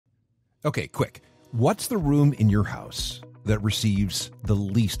Okay, quick. What's the room in your house that receives the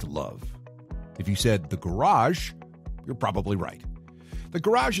least love? If you said the garage, you're probably right. The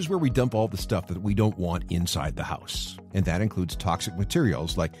garage is where we dump all the stuff that we don't want inside the house, and that includes toxic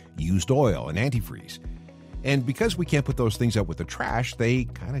materials like used oil and antifreeze. And because we can't put those things out with the trash, they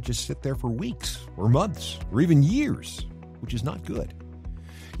kind of just sit there for weeks or months or even years, which is not good.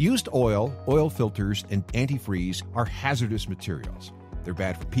 Used oil, oil filters, and antifreeze are hazardous materials. They're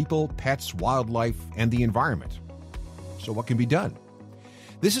bad for people, pets, wildlife, and the environment. So what can be done?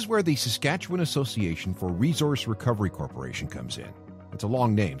 This is where the Saskatchewan Association for Resource Recovery Corporation comes in. It's a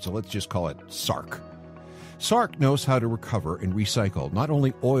long name, so let's just call it SARC. SARC knows how to recover and recycle not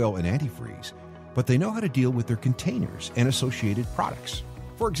only oil and antifreeze, but they know how to deal with their containers and associated products.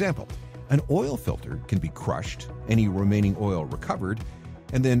 For example, an oil filter can be crushed, any remaining oil recovered,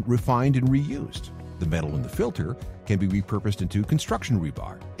 and then refined and reused. The metal in the filter can be repurposed into construction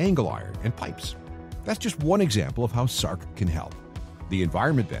rebar, angle iron, and pipes. That's just one example of how SARC can help. The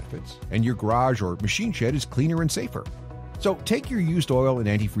environment benefits, and your garage or machine shed is cleaner and safer. So take your used oil and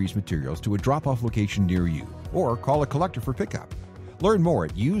antifreeze materials to a drop-off location near you, or call a collector for pickup. Learn more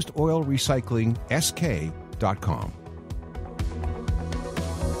at usedoilrecyclingsk.com.